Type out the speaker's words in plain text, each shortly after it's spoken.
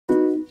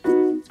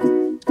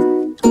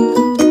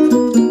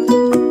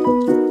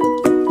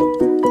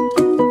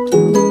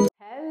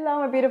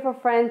beautiful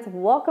friends,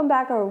 welcome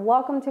back or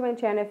welcome to my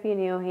channel if you're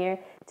new here.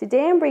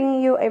 Today I'm bringing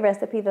you a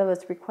recipe that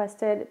was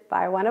requested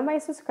by one of my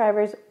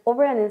subscribers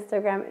over on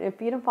Instagram. And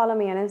if you don't follow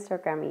me on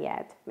Instagram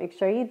yet, make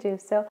sure you do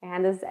so. My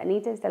handle is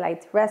Anitas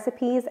Delights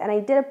Recipes, and I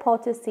did a poll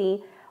to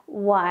see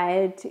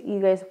what you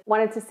guys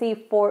wanted to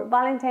see for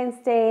Valentine's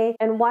Day,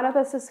 and one of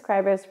the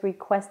subscribers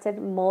requested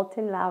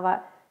molten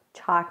lava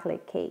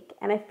chocolate cake.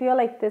 And I feel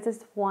like this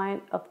is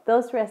one of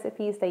those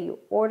recipes that you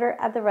order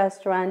at the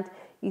restaurant.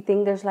 You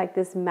think there's like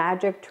this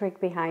magic trick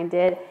behind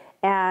it,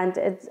 and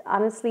it's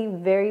honestly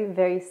very,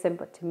 very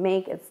simple to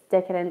make. It's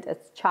decadent,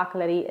 it's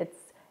chocolatey, it's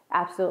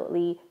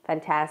absolutely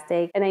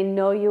fantastic, and I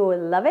know you will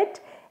love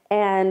it.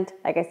 And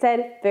like I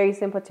said, very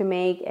simple to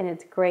make, and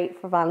it's great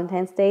for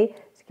Valentine's Day.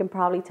 So you can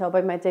probably tell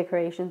by my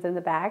decorations in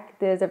the back,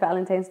 there's a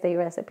Valentine's Day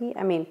recipe.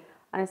 I mean,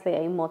 honestly,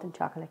 I eat molten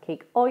chocolate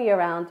cake all year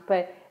round,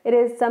 but it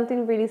is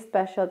something really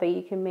special that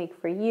you can make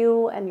for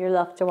you and your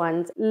loved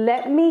ones.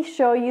 Let me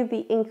show you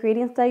the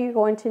ingredients that you're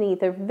going to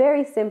need. They're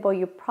very simple.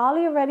 You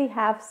probably already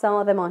have some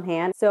of them on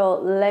hand. So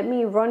let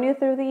me run you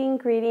through the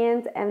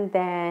ingredients, and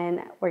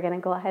then we're gonna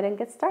go ahead and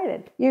get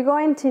started. You're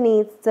going to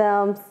need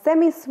some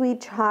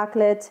semi-sweet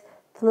chocolate,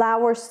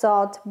 flour,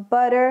 salt,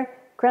 butter,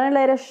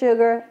 granulated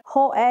sugar,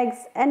 whole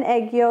eggs and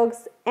egg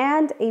yolks,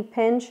 and a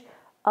pinch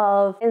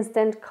of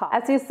instant coffee.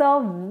 As you saw,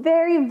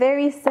 very,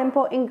 very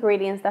simple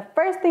ingredients. The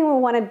first thing we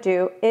want to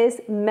do is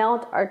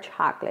melt our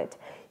chocolate.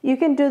 You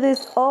can do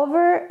this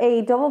over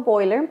a double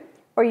boiler,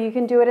 or you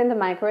can do it in the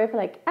microwave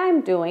like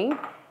I'm doing.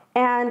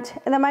 And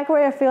in the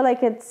microwave, I feel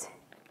like it's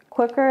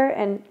quicker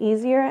and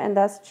easier, and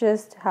that's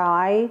just how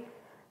I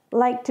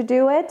like to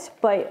do it.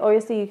 But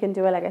obviously you can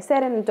do it, like I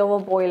said, in a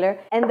double boiler.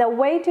 And the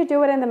way to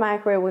do it in the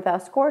microwave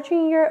without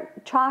scorching your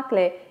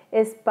chocolate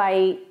is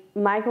by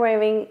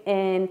microwaving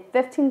in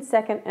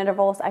 15-second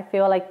intervals. I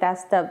feel like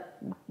that's the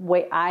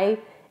way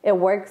it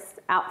works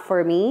out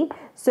for me.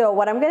 So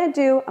what I'm gonna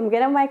do, I'm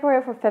gonna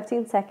microwave for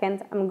 15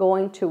 seconds. I'm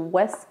going to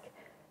whisk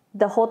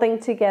the whole thing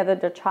together.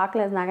 The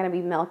chocolate is not gonna be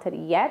melted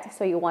yet,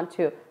 so you want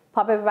to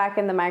pop it back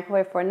in the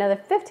microwave for another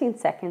 15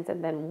 seconds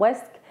and then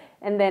whisk.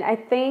 And then I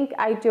think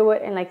I do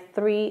it in like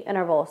 3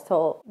 intervals.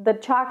 So the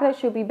chocolate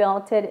should be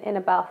melted in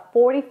about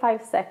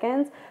 45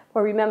 seconds.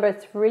 But remember,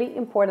 it's really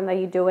important that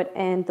you do it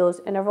in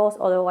those intervals.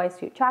 Otherwise,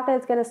 your chocolate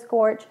is gonna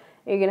scorch.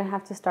 You're gonna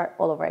have to start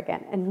all over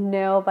again. And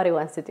nobody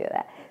wants to do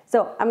that.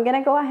 So I'm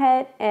gonna go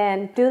ahead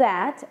and do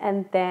that.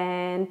 And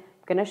then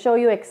I'm gonna show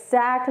you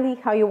exactly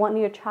how you want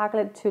your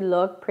chocolate to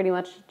look. Pretty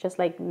much just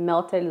like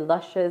melted,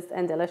 luscious,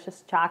 and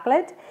delicious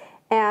chocolate.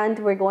 And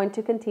we're going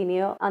to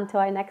continue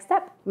until our next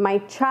step. My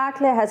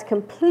chocolate has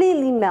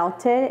completely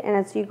melted, and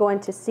as you're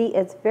going to see,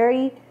 it's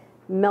very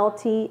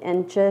melty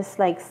and just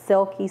like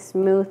silky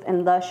smooth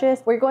and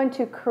luscious. We're going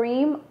to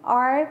cream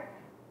our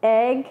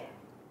egg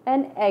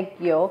and egg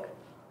yolk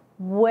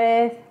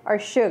with our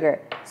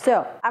sugar.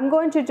 So I'm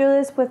going to do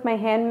this with my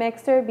hand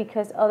mixer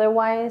because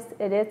otherwise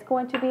it is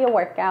going to be a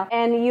workout.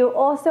 And you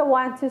also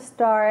want to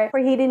start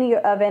preheating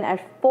your oven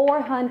at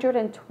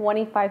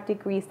 425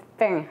 degrees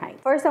Fahrenheit.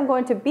 First, I'm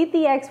going to beat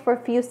the eggs for a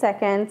few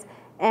seconds,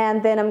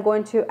 and then I'm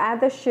going to add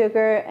the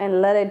sugar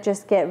and let it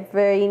just get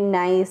very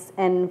nice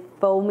and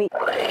foamy.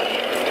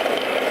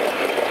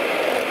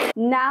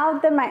 Now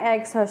that my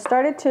eggs have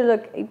started to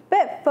look a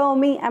bit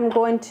foamy, I'm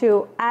going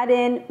to add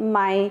in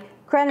my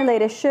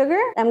granulated sugar.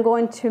 I'm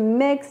going to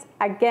mix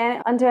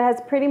again until it has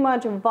pretty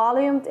much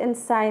volumed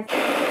inside.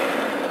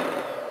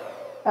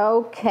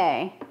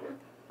 Okay,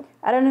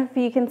 I don't know if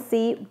you can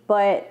see,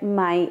 but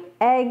my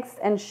eggs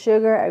and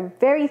sugar are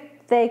very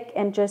thick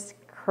and just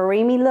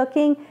creamy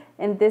looking,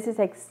 and this is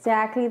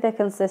exactly the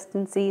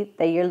consistency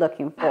that you're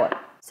looking for.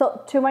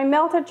 So to my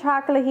melted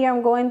chocolate here,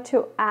 I'm going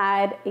to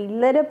add a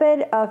little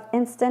bit of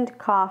instant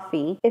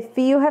coffee. If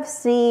you have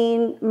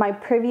seen my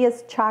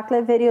previous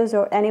chocolate videos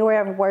or anywhere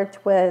I've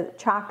worked with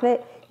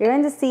chocolate, you're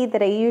going to see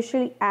that I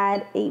usually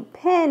add a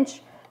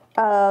pinch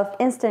of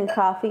instant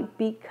coffee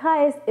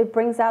because it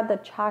brings out the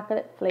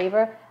chocolate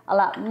flavor a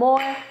lot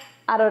more.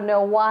 I don't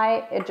know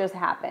why, it just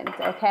happened,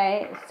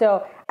 okay?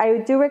 So I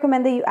do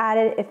recommend that you add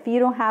it. If you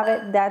don't have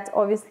it, that's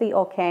obviously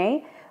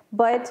okay,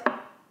 but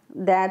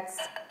that's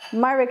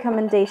my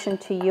recommendation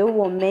to you.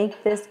 Will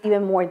make this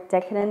even more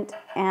decadent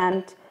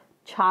and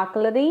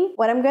chocolatey.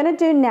 What I'm gonna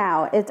do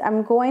now is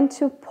I'm going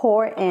to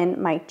pour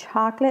in my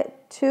chocolate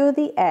to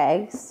the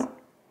eggs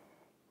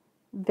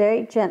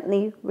very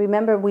gently.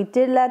 Remember, we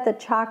did let the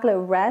chocolate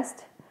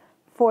rest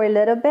for a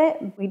little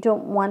bit. We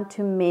don't want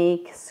to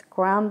make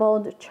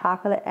scrambled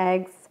chocolate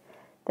eggs.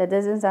 That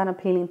doesn't sound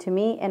appealing to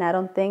me, and I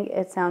don't think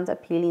it sounds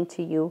appealing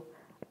to you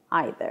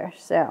either.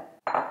 So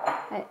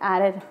I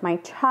added my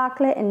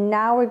chocolate, and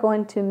now we're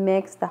going to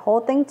mix the whole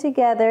thing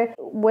together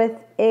with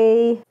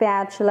a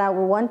spatula.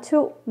 We want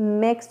to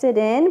mix it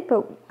in,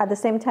 but at the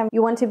same time,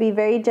 you want to be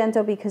very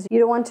gentle because you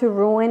don't want to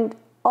ruin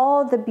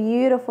all the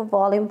beautiful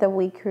volume that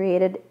we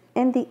created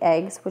in the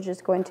eggs, which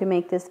is going to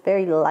make this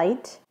very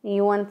light.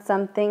 You want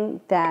something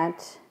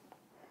that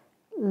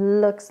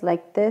looks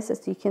like this.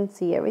 As you can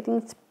see,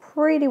 everything's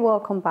pretty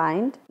well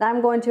combined. Now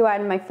I'm going to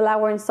add my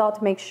flour and salt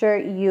to make sure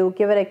you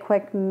give it a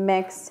quick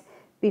mix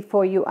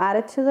before you add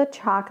it to the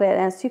chocolate.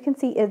 And as you can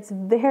see, it's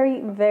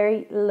very,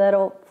 very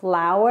little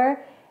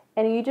flour.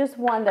 And you just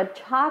want the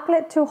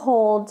chocolate to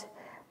hold,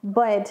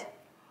 but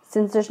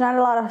since there's not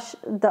a lot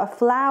of the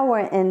flour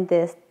in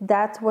this,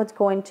 that's what's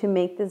going to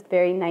make this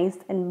very nice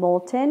and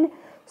molten.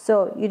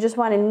 So you just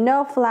want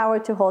enough flour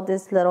to hold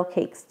these little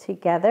cakes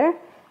together.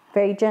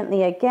 Very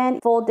gently again,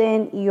 fold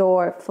in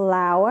your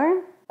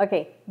flour.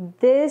 Okay,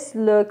 this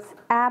looks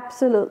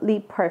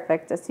absolutely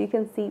perfect. As you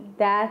can see,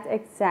 that's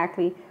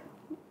exactly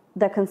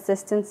the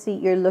consistency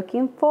you're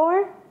looking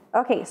for.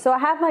 Okay, so I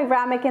have my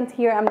ramekins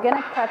here. I'm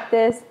gonna prep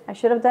this. I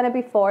should have done it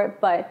before,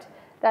 but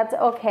that's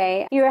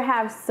okay. Here I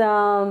have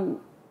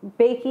some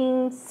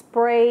baking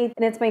spray,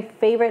 and it's my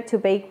favorite to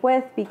bake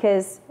with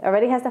because it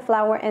already has the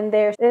flour in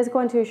there. It is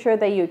going to ensure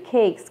that your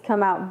cakes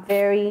come out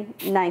very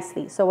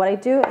nicely. So what I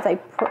do is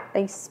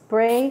I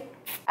spray.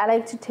 I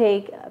like to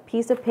take a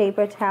piece of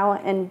paper towel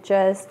and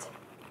just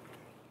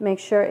make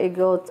sure it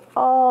goes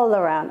all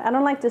around. I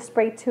don't like to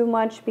spray too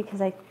much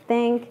because I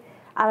think,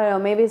 I don't know,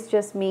 maybe it's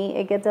just me,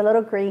 it gets a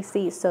little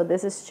greasy, so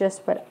this is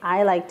just what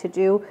I like to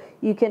do.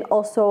 You can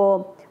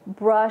also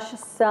brush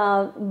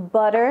some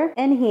butter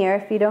in here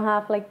if you don't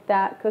have like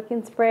that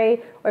cooking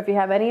spray, or if you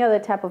have any other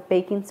type of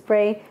baking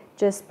spray,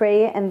 just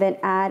spray it and then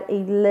add a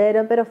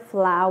little bit of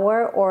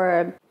flour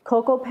or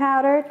cocoa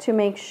powder to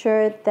make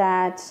sure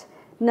that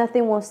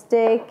nothing will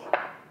stick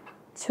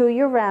to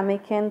your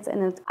ramekins.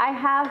 And I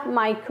have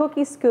my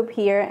cookie scoop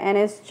here, and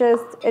it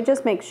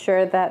just makes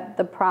sure that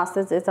the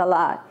process is a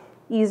lot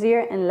easier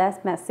and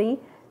less messy.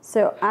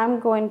 So I'm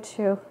going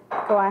to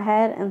go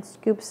ahead and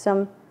scoop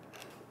some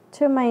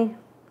to my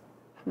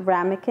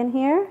ramekin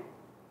here,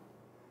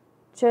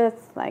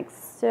 just like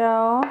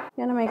so.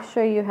 You're gonna make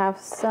sure you have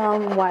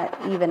somewhat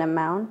even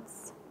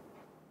amounts.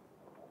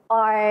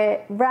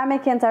 Our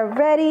ramekins are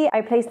ready.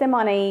 I placed them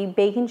on a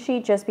baking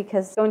sheet just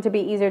because it's going to be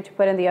easier to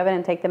put in the oven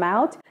and take them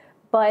out.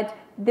 But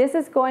this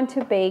is going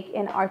to bake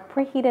in our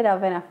preheated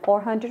oven at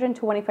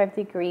 425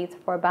 degrees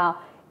for about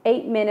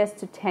 8 minutes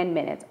to 10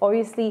 minutes.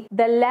 Obviously,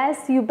 the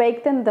less you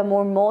bake them, the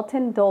more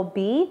molten they'll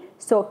be.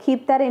 So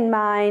keep that in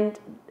mind.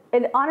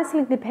 It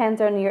honestly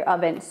depends on your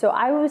oven. So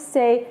I would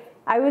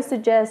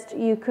suggest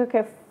you cook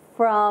it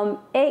from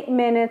 8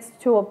 minutes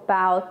to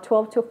about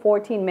 12 to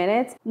 14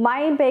 minutes.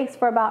 Mine bakes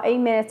for about 8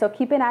 minutes, so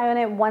keep an eye on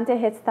it once it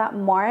hits that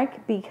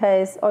mark,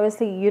 because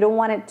obviously you don't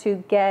want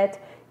to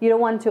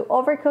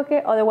overcook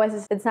it,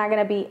 otherwise it's not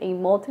gonna be a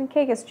molten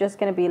cake, it's just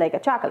gonna be like a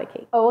chocolate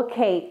cake.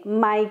 Okay,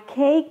 my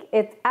cake,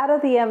 it's out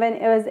of the oven.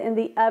 It was in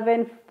the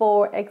oven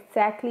for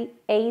exactly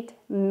 8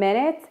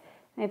 minutes.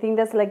 I think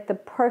that's like the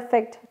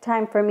perfect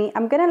time for me.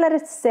 I'm gonna let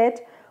it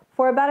sit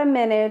for about a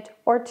minute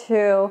or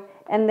two,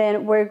 and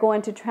then we're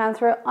going to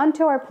transfer it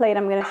onto our plate.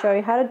 I'm gonna show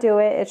you how to do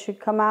it. It should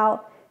come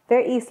out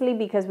very easily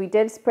because we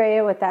did spray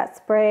it with that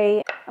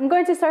spray. I'm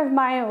going to serve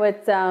mine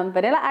with some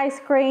vanilla ice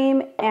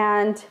cream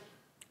and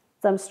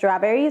some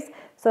strawberries.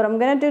 So what I'm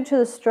gonna do to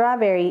the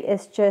strawberry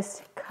is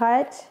just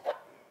cut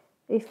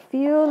a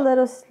few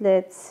little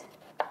slits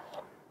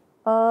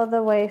all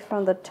the way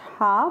from the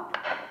top,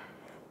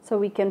 so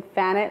we can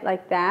fan it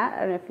like that. I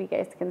don't know if you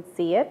guys can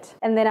see it.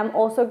 And then I'm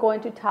also going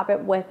to top it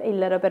with a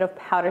little bit of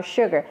powdered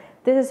sugar.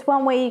 This is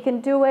one way you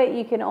can do it.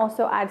 You can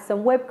also add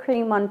some whipped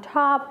cream on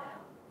top.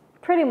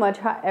 Pretty much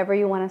however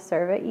you want to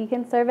serve it, you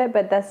can serve it,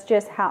 but that's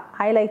just how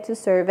I like to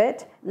serve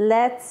it.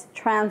 Let's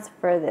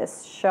transfer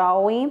this,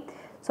 shall we?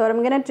 So what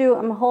I'm gonna do,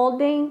 I'm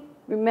holding,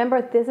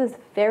 remember this is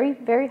very,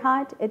 very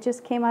hot. It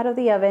just came out of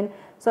the oven.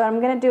 So what I'm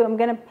gonna do, I'm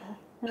gonna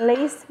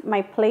place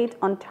my plate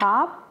on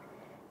top.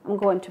 I'm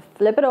going to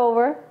flip it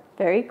over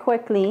very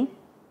quickly.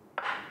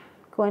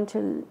 Going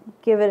to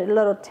give it a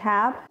little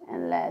tap,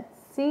 and let's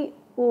see.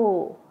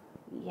 Ooh,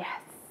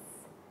 yes.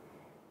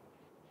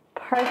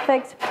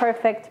 Perfect,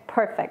 perfect,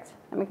 perfect.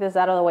 Let me get this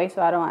out of the way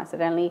so I don't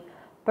accidentally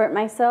burn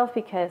myself,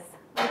 because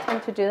I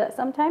tend to do that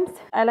sometimes.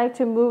 I like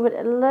to move it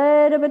a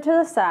little bit to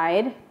the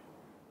side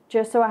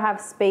just so I have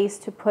space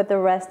to put the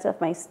rest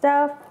of my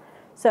stuff.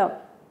 So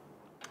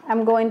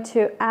I'm going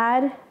to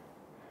add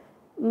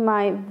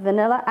my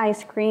vanilla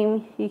ice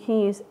cream. You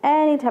can use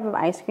any type of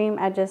ice cream.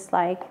 I just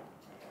like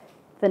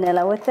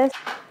vanilla with this,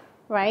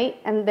 right?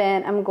 And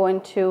then I'm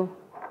going to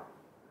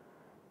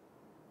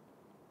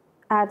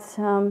add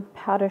some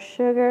powdered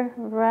sugar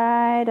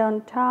right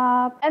on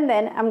top. And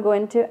then I'm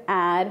going to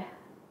add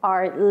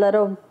our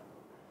little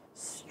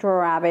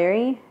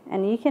strawberry,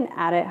 and you can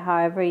add it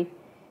however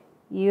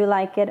you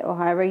like it or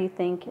however you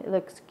think it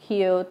looks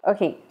cute.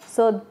 Okay,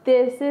 so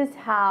this is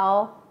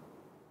how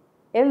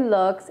it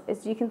looks.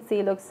 As you can see,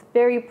 it looks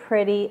very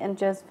pretty and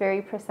just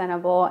very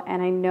presentable,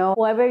 and I know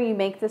whoever you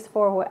make this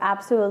for will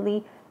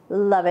absolutely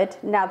love it.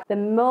 Now, the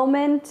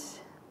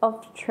moment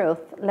of truth.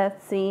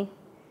 Let's see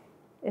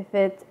if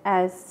it's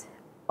as,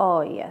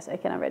 oh yes, I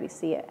can already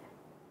see it.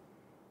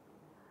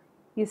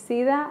 You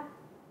see that?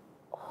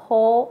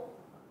 Oh,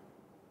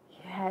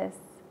 yes.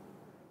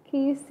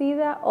 Can you see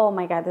that? Oh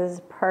my God, this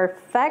is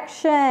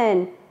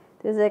perfection.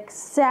 This is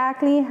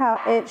exactly how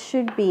it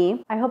should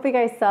be. I hope you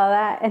guys saw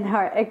that and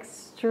are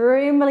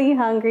extremely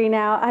hungry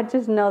now. I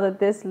just know that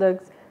this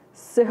looks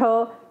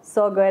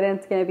So good, and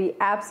it's gonna be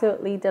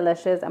absolutely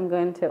delicious. I'm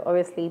going to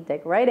obviously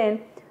dig right in.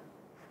 Be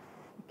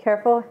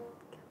careful,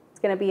 it's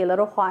gonna be a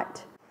little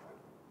hot.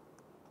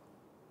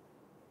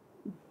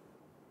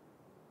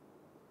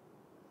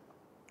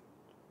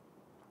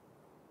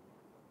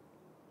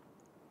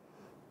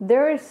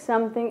 There is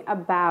something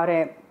about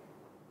it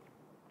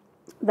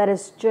that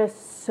is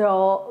just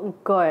so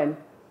good.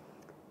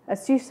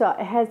 As you saw,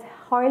 it has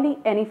hardly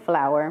any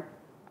flour.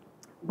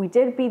 We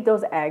did beat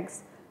those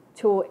eggs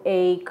to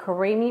a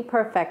creamy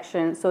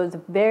perfection, so it's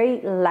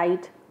very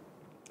light.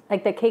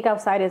 Like the cake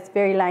outside is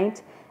very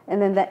light, and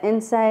then the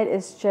inside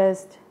is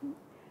just,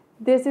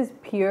 this is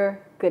pure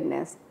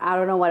goodness. I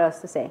don't know what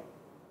else to say.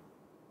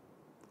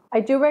 I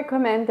do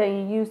recommend that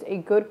you use a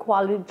good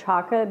quality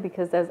chocolate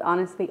because that's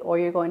honestly all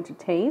you're going to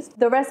taste.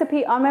 The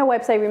recipe on my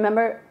website,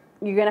 remember,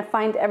 you're gonna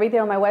find everything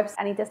on my website,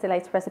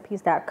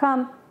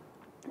 anitasdelightsrecipes.com.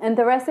 And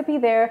the recipe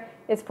there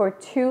is for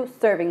 2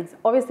 servings.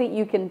 Obviously,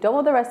 you can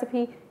double the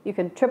recipe, you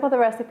can triple the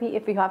recipe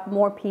if you have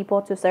more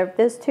people to serve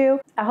this to.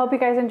 I hope you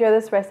guys enjoy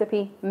this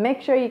recipe.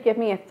 Make sure you give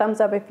me a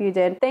thumbs up if you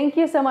did. Thank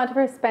you so much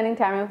for spending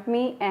time with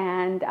me,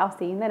 and I'll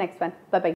see you in the next one. Bye-bye.